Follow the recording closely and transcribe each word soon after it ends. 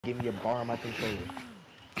Give me a bar on my controller.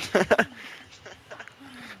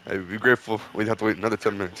 Hey, be grateful. We'd have to wait another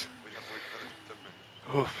 10 minutes.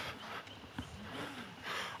 Oof.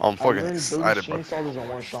 I'm I fucking learned Billy's excited, bro. chainsaw doesn't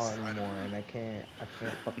one shot anymore, and I can't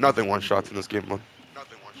fucking Nothing one stand shots it. in this game, man.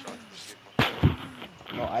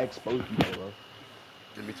 No, I expose people, bro.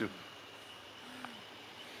 Yeah, me too.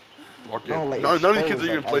 Walk in. No, like No, none of these kids expose,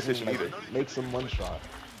 are like even as in PlayStation like either. make some one shot.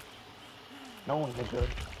 No, nigga.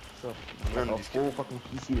 So like None of a these kids. full fucking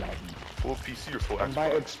PC lobby. Full PC or full And by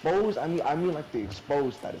Xbox. expose, I mean like the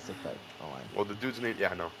expose status effect. Online. Well, the dude's name, yeah,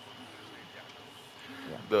 I know.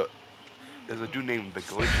 Yeah. The There's a dude named the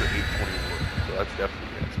Glacier 821, so that's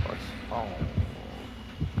definitely an Xbox. Oh.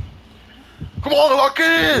 Come on, lock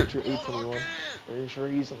in! Picture 821. Are you sure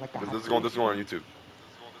he's like a This is going on YouTube.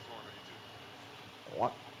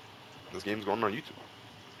 What? This game's going on YouTube.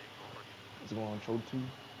 Is it going on ChoTube?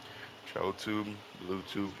 ChowTube,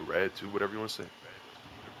 BlueTube, RedTube, whatever you want to say.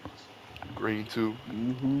 GreenTube,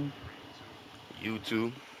 Yoo-hoo.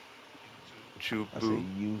 YouTube, I say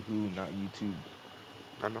ChewBoo. Yoo-hoo, not YouTube.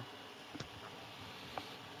 I know.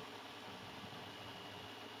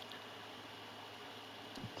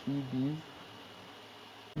 TB.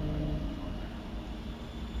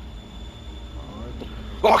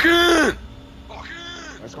 Lock in!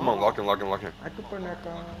 Let's Come on, lock in, lock in, lock in. I could put that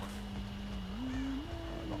no.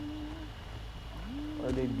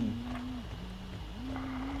 Where they be?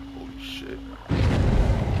 Holy shit.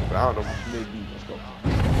 Found him. They be. Let's go.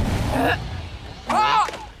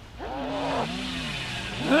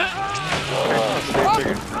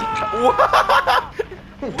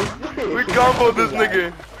 We comboed this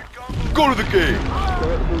nigga. Go to the cave.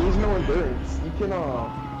 There is no endurance. You can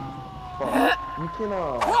fuck. You can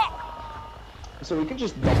so we can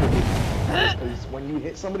just double hit. Because when you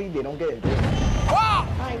hit somebody, they don't get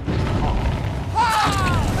endurance.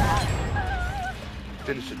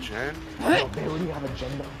 Finish it, Jan. No, they already have a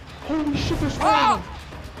gen. Holy shit, there's one.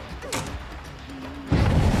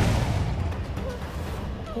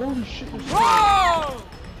 Holy shit, there's one.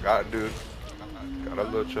 Got it, dude. Got a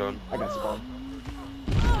little chun. I got spawned.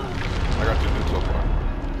 I got 2 dudes so far.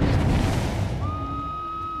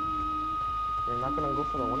 You're not gonna go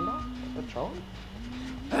for the window? The chone?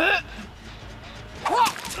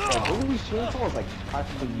 Both of these chainsaws like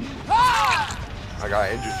practically useless. I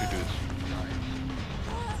got injured 2 dudes.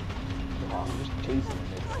 Oh, I'm just chasing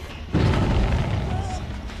it.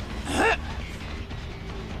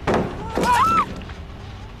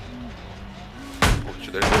 Oh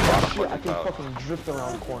shit, there's a lot of Shit, I fucking can tiles. fucking drift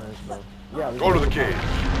around corners, bro. Yeah, Go to the cage.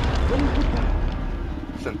 Let me get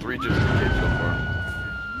that. Sent 3 gyms to the cage so far.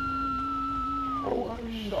 Oh,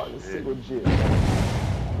 I'm not a shit. single jit.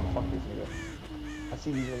 Fuck this nigga. I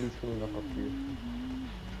see these niggas cleaning up here.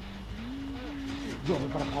 Yo, we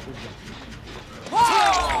gotta pop this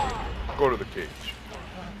guy. Go to the cage.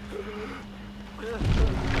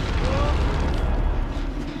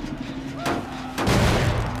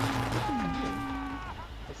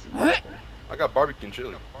 I got barbecue and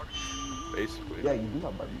chili. Basically. Yeah, you do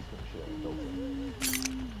have barbecue and shit.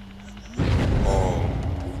 Oh.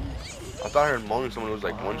 I thought I heard moaning someone was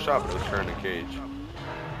like one shot, but it was her in the cage.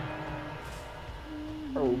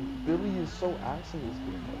 Bro, Billy is so ass in this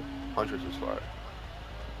game, bro. Huntress is fire.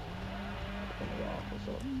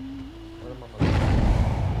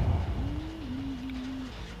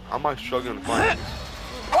 How am I struggling to find these?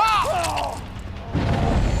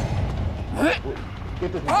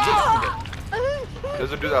 Get this nigga.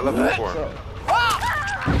 There's a dude that left before. So,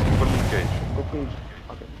 Put him in the cage. go cage.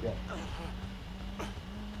 Okay, yeah.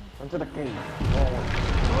 Into the cage. This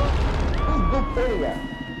is good play, guy.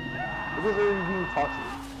 This is already being toxic.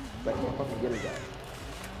 Like, you fucking get his ass.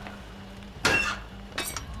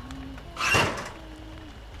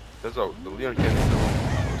 There's the Leon Kennedy though.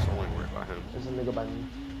 So I ain't worried about him. There's a nigga by me.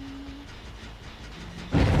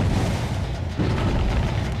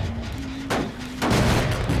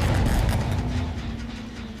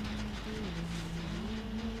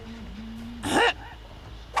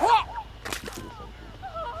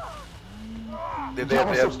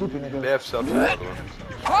 So stupid, nigga. They have subs in the other one.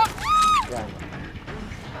 Yeah,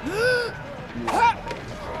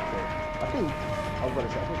 I think I was about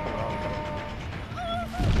to say, I think it's coming around.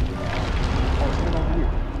 Oh, it's coming over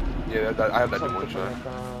here. Yeah, I have that dude one Something shot.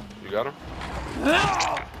 like, You got him? I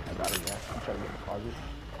got him, yeah. I'm trying to get in the closet.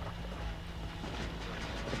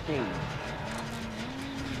 Okay.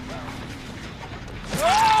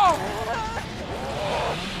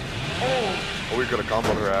 Oh, we could have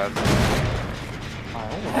comboed her ass. I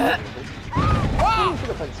almost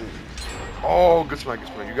Oh, good smack, good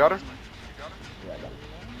smack. You got her? Yeah, I got him.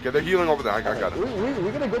 Yeah, they're healing over there. I got it.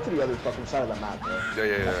 We're gonna go to the other fucking side of the map, bro.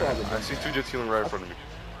 Yeah. I see 2 jets healing right in front of me.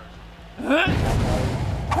 I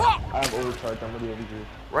have overcharge. I'm ready over here.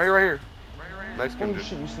 Right here. Nice gun, Holy dude.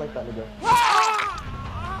 shit, you sniped that nigga.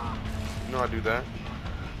 You know I do that.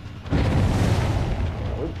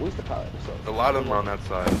 Where's the pallet? A lot of them are on that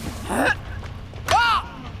side.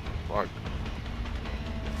 Fuck.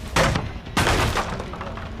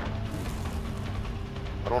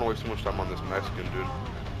 I don't want to waste too much time on this Mexican dude.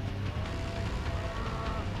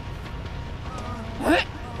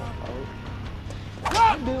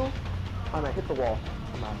 Bill. I hit the wall.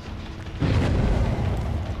 I'm out.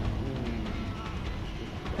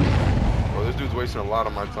 Bro, this dude's wasting a lot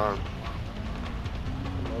of my time.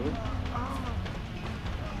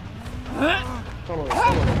 Follow me. Nice.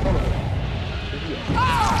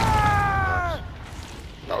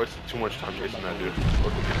 Not wasting too much time chasing that dude.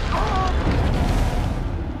 Look at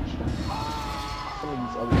Some of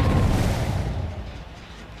these other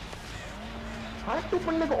How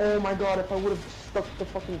stupid nigga? Oh my god, if I would have stuck the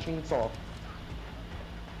fucking chainsaw.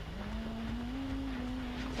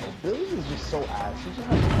 Oh, Billy is just so ass. He just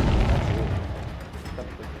has that's it. That's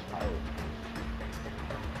just tired.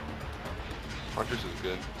 Huntress is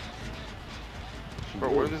good. Bro,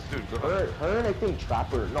 where did this dude go? Her and I think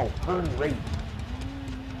Trapper. No, her and Wraith.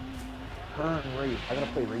 Her and Wraith. I gotta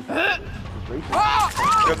play Wraith. Wraith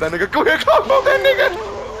Get that nigga. Go here, come on, that nigga.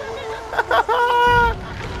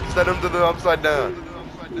 Set him to the upside down.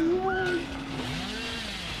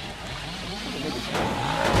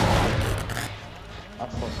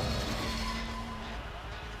 That's so fun.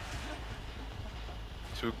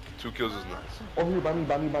 Two kills is nice. Over here, by me.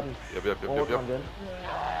 Yep.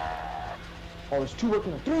 Oh, there's 2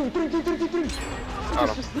 working. 3. Got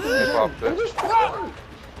him. He popped it.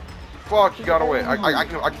 Fuck, he got away. I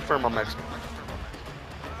can confirm I'm Mexican.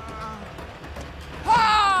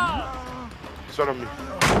 Start on me.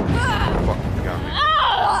 Fuck, he got me.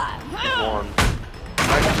 One.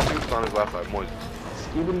 He's on his left side, Moises.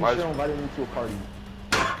 Skibidi Show invited me to a party.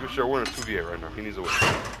 Good sure, we're in a 2v8 right now. He needs a win.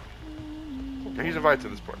 And he's invited to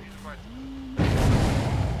this party.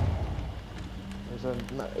 There's an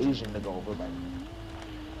Asian to go over by me.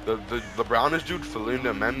 The brownish dude,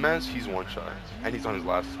 Felinda Memes, he's 1 shot. And he's on his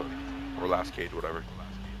last hook. Or last cage, whatever.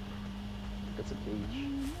 It's a cage.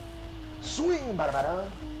 Swing, bada.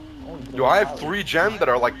 Yo, I have 3 gems that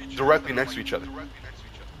are like directly next to each other.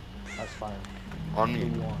 That's fine. On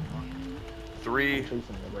me. 3. I'm chasing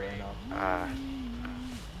it right now.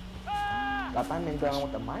 Got that nigga down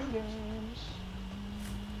with the mind games.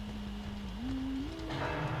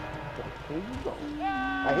 Here you go. I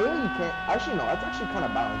hate when you can't. Actually, no, that's actually kind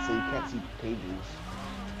of balanced, so you can't see pages.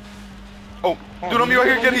 Oh, dude, on me right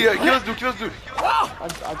here. Get here. Kill this dude.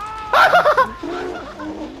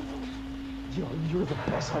 Yo, you're the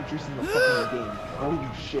best hunters in the fucking game. Holy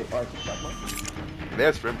shit. Alright, They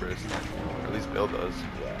have sprint burst. At least Bill does.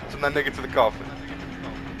 yeah. Send that nigga to the coffin.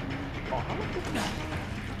 Oh, how much is that?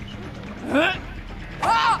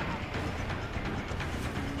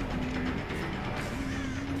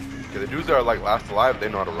 Okay, the dudes that are like last alive, they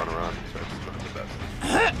know how to run around, so it's not the best.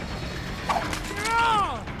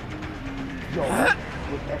 Yo,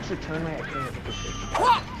 with extra turn rate, I can't hit the fish.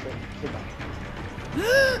 Sit down.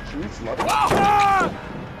 Jeez, love it.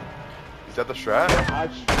 Is that the strat?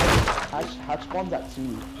 Hatch spawns at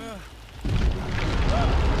 2.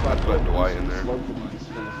 That's put Dwight in there.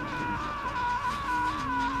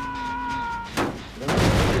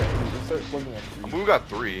 We got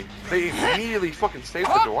 3. They immediately fucking saved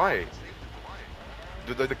the Dwight.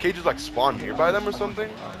 Did the cages like spawn nearby them or something?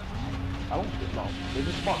 I don't know. They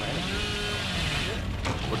just spawn randomly.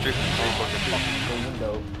 We're chasing the same fucking dude. The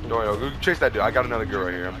window. No, go chase that dude. I got another girl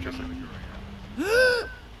right here. I'm chasing.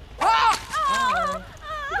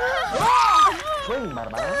 Swing,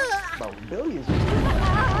 bada. Bro, Billy is weird.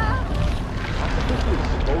 I'm supposed to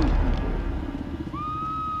expose people.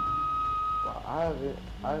 Bro, I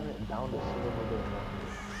haven't down this single day.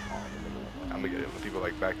 I'm gonna get it with people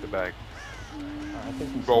like back to back. I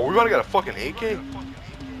think he's Bro, we about to get a fucking AK? 8K?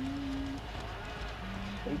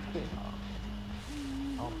 No.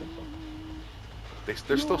 I don't think so.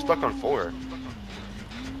 They're still stuck on 4.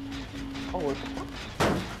 Oh, what the fuck?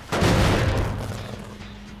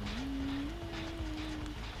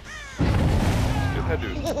 Get that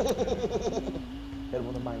dude. Hit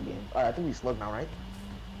with a mind game. Alright, I think we slug now, right?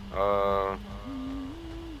 Bro,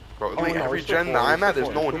 Oh, like no, every it's still gen four, that I'm it's at, still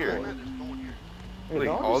there's four, no one it's here. still four. Hey, Like,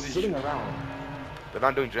 they're all all just these sitting around. They're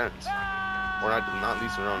not doing gens. Or not at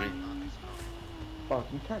least around me. Fuck,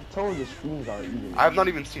 you can't tell where the screens are either. I have not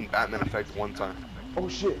even seen Batman effect 1 time. Oh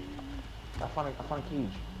shit! I found a cage.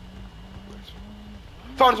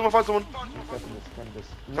 Find someone, find someone.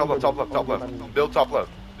 Top left, top left, top Oh, left. Build top left.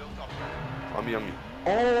 On me, on me.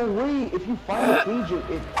 Oh, wait, if you find a cage,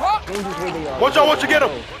 it changes where they are. Watch out, watch you get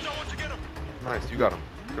him! Nice, you got him.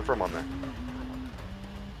 Confirm on that.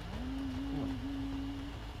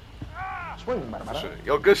 Swing, bada. Shit.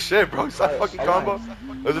 Yo, good shit, bro. It's that fucking combo.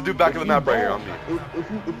 There's a dude back in the map right here on me.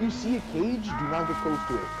 If you see a cage, do not get close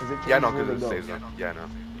to it. Cause it Yeah, no, changes because it where they saves them. Yeah, no.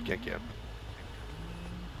 You can't get him.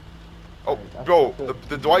 Oh, Alright, bro, that's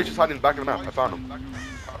the Dwight's just hiding in the back of the map. I found him.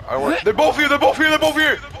 I don't want. They're both here, they're both here, they're both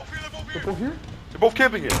here! They're both here? They're both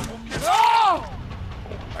camping here.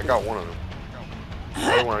 I got one of them.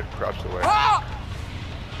 The other one crouched away. Hi,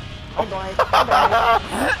 Dwight. Hi, Dwight.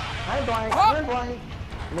 Hi, Dwight. Hi, Dwight.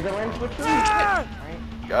 We're gonna run into a tree. Alright.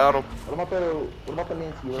 Got him. What about the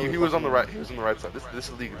Nancy? He was on the right. He was on the right side. This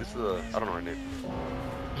is legal. This is I don't know her name.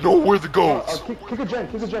 No, where the goats? Kick a gen.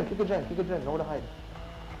 Know where to hide.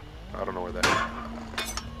 I don't know where that is.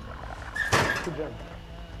 Kick a gen.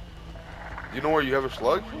 You know where you have a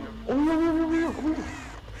slug? Over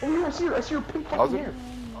here. I see her pink fucking hair.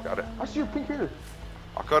 Got it. I see her pink hair.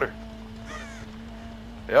 I'll cut her.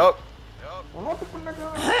 Yep. What the fuck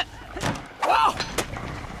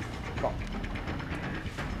Go.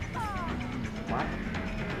 What?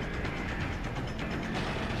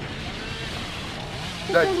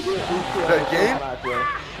 That game?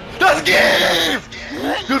 That's game!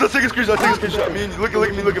 Dude, let's take a screenshot, Me and you. Look at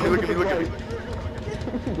me. Go get the right.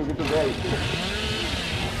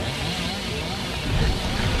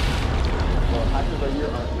 Hatches right here.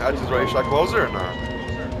 Hatches right. Should I close her or not?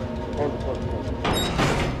 Close.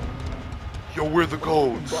 Yo, we're the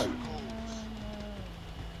goats.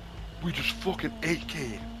 We just fucking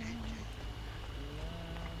 8K.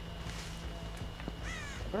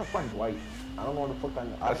 I'm gonna find Dwight. I don't know where the fuck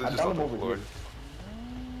I Just found on him the over floor. here.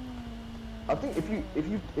 I think if you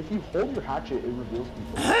hold your hatchet, it reveals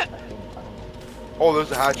people. I think. I don't know. Oh,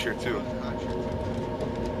 there's a hatch here too.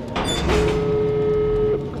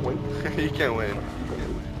 You can wait. You can't win.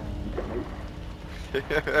 You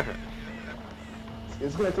can wait.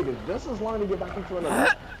 It's gonna take us just as long to get back into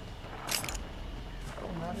another.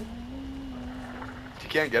 Don't matter. You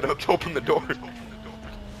can't get up to open the door.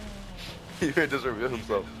 He just revealed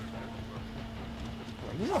himself.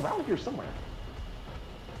 He's around here somewhere.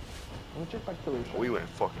 Let me check my killer shot. We went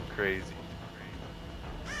fucking crazy.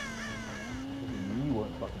 You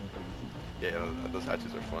went fucking crazy. Yeah, those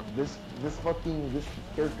hatches are fun. This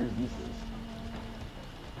character is useless.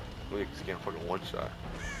 We just can't fucking one shot.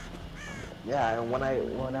 Yeah, and when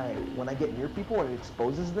I get near people and it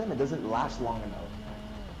exposes them, it doesn't last long enough.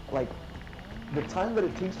 Like the time that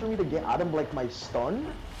it takes for me to get out of like my stun,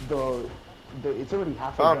 it's already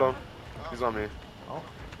halfway Found done. him. He's on me. Oh.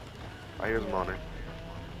 I hear him on me.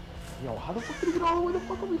 Yo, how the fuck did he get all the way the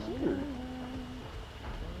fuck over here?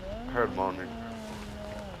 I heard him on me.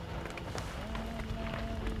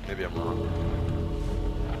 Maybe I'm wrong.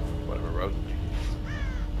 Whatever, bro.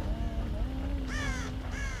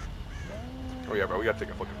 Oh yeah, bro, we gotta take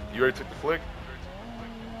a fucking. You already took the flick?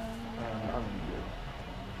 I'm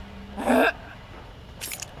good.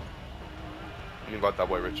 You invite that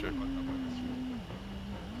boy Richard.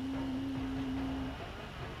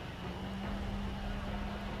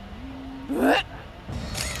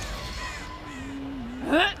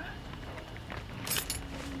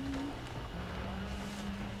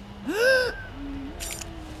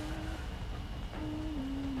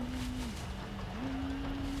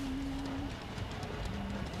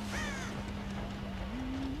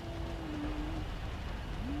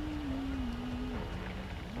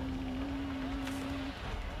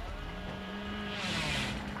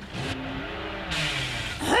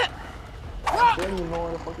 I don't even know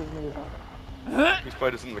where the fuck this nigga's at. He's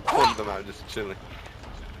probably just in the corner of the map, just chilling.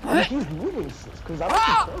 He's moving, cause I don't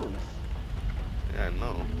see toes. Yeah, I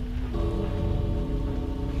know.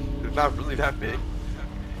 It's not really that big.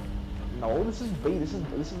 No, this is bait. This is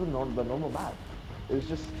the normal map. It's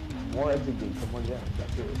just more exit gates and more gems.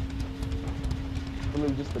 That's it.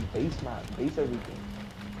 Literally just the base map, base everything.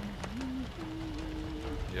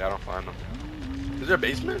 Yeah, I don't find them. Is there a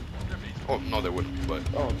basement? Oh, no, there wouldn't be, but.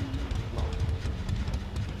 Oh, no.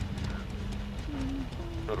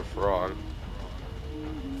 Not a frog.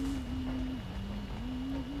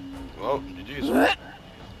 Well, GG's.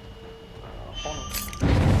 Hold on.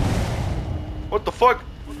 What the fuck?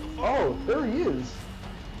 Oh, there he is.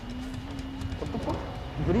 What the fuck?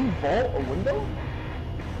 Did he vault a window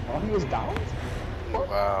while he was down? What?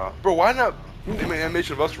 Wow. Bro, why not? They made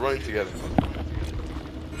animation of us running together.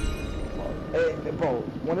 Hey, bro,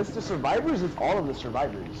 when it's the survivors, it's all of the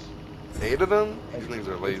survivors. 8 of them? These things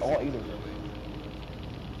are It's lazy. all 8 of them.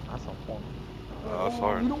 That's not fun. Oh, that's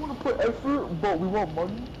hard. We don't want to put effort, but we want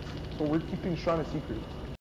money, so we're keeping Shrine a secret.